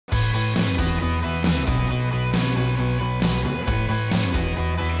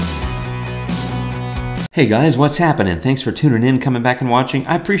Hey guys, what's happening? Thanks for tuning in, coming back and watching.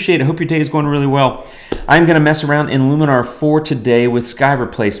 I appreciate it. I hope your day is going really well. I'm going to mess around in Luminar 4 today with sky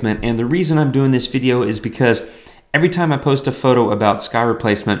replacement, and the reason I'm doing this video is because every time I post a photo about sky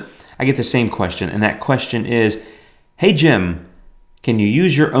replacement, I get the same question, and that question is, hey Jim, can you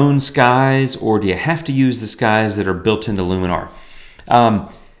use your own skies, or do you have to use the skies that are built into Luminar? I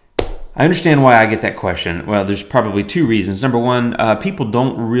understand why I get that question. Well, there's probably two reasons. Number one, people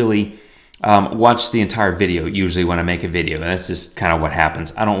don't really watch the entire video usually when I make a video. That's just kind of what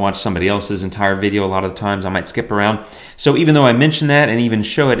happens. I don't watch somebody else's entire video a lot of the times. I might skip around. So even though I mention that and even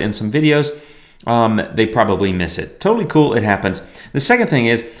show it in some videos, they probably miss it. Totally cool, it happens. The second thing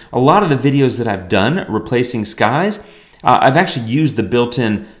is, a lot of the videos that I've done replacing skies, I've actually used the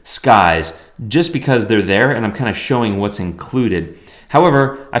built-in skies just because they're there and I'm kind of showing what's included.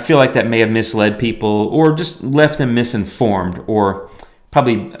 However, I feel like that may have misled people or just left them misinformed, or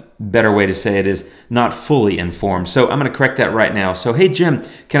probably a better way to say it is not fully informed. So I'm going to correct that right now. So, hey Jim,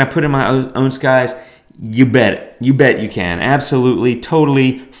 can I put in my own skies? You bet. You bet you can. Absolutely,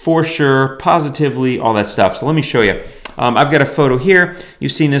 totally, for sure, positively, all that stuff. So let me show you. I've got a photo here.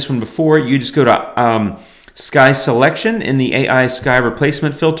 You've seen this one before. You just go to Sky Selection in the AI Sky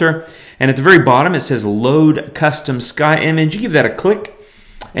Replacement filter. And at the very bottom, it says Load Custom Sky Image. You give that a click.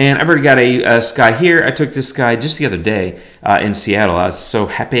 And I've already got a sky here. I took this sky just the other day in Seattle. I was so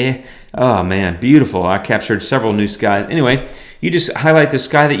happy. Oh man, beautiful. I captured several new skies. Anyway, you just highlight the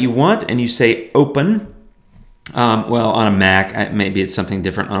sky that you want and you say open. Well, on a Mac, maybe it's something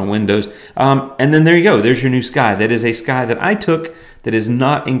different on Windows. And then there you go. There's your new sky. That is a sky that I took that is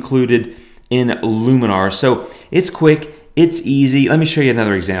not included in Luminar. So it's quick, it's easy. Let me show you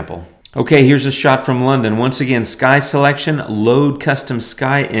another example. Okay, here's a shot from London. Once again, sky selection, load custom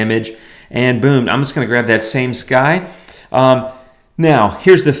sky image, and boom, I'm just going to grab that same sky. Now,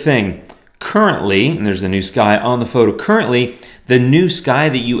 here's the thing. Currently, and there's the new sky on the photo, currently, the new sky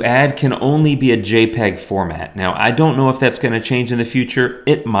that you add can only be a JPEG format. Now, I don't know if that's going to change in the future.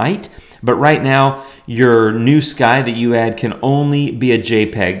 It might, but right now, your new sky that you add can only be a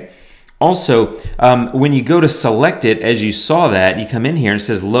JPEG. Also, when you go to select it, as you saw that, you come in here and it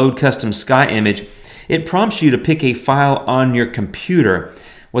says Load Custom Sky Image. It prompts you to pick a file on your computer.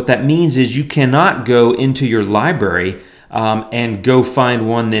 What that means is you cannot go into your library and go find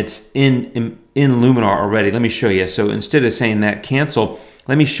one that's in Luminar already. Let me show you. So instead of saying that cancel,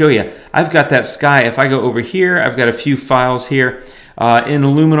 let me show you. I've got that sky. If I go over here, I've got a few files here in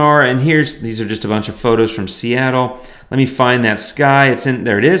Luminar, and these are just a bunch of photos from Seattle. Let me find that sky. It's in,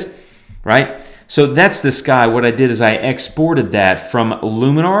 there it is. Right? So that's the sky. What I did is I exported that from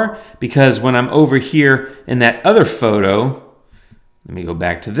Luminar, because when I'm over here in that other photo, let me go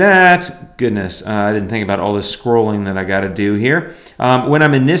back to that. Goodness, I didn't think about all this scrolling that I got to do here. When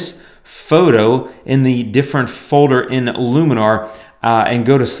I'm in this photo in the different folder in Luminar and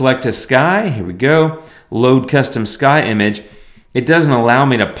go to select a sky, here we go, load custom sky image, it doesn't allow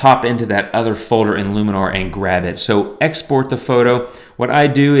me to pop into that other folder in Luminar and grab it. So export the photo. What I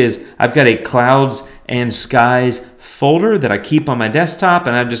do is I've got a clouds and skies folder that I keep on my desktop,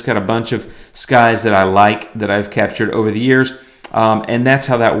 and I've just got a bunch of skies that I like that I've captured over the years, and that's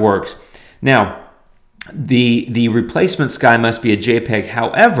how that works. Now, the replacement sky must be a JPEG.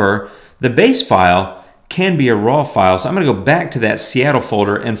 However, the base file can be a RAW file. So I'm going to go back to that Seattle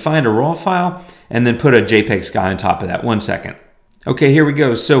folder and find a RAW file and then put a JPEG sky on top of that. 1 second. Okay, here we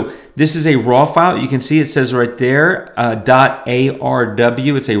go. So this is a RAW file. You can see it says right there, .arw.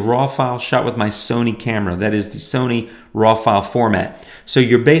 It's a RAW file shot with my Sony camera. That is the Sony RAW file format. So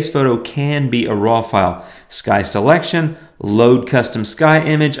your base photo can be a RAW file. Sky selection, load custom sky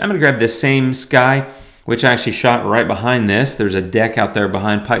image. I'm going to grab this same sky, which I actually shot right behind this. There's a deck out there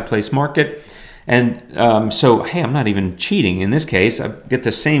behind Pike Place Market. And so, hey, I'm not even cheating in this case. I get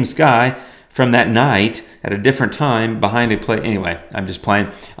the same sky from that night at a different time behind a play. Anyway, I'm just playing.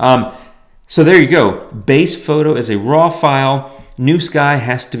 So there you go. Base photo is a RAW file. New sky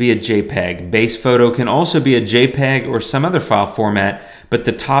has to be a JPEG. Base photo can also be a JPEG or some other file format, but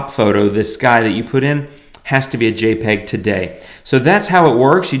the top photo, this sky that you put in, has to be a JPEG today. So that's how it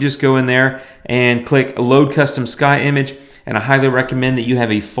works. You just go in there and click Load Custom Sky Image, and I highly recommend that you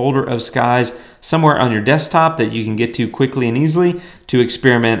have a folder of skies somewhere on your desktop that you can get to quickly and easily to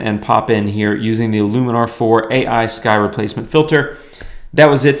experiment and pop in here using the Luminar 4 AI Sky Replacement filter. That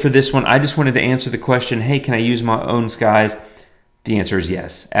was it for this one. I just wanted to answer the question, hey, can I use my own skies? The answer is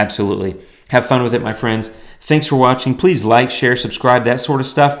yes, absolutely. Have fun with it, my friends. Thanks for watching. Please like, share, subscribe, that sort of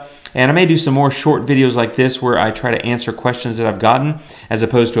stuff. And I may do some more short videos like this where I try to answer questions that I've gotten as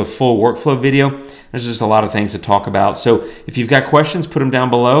opposed to a full workflow video. There's just a lot of things to talk about. So if you've got questions, put them down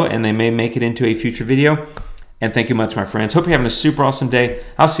below and they may make it into a future video. And thank you much, my friends. Hope you're having a super awesome day.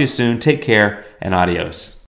 I'll see you soon. Take care and adios.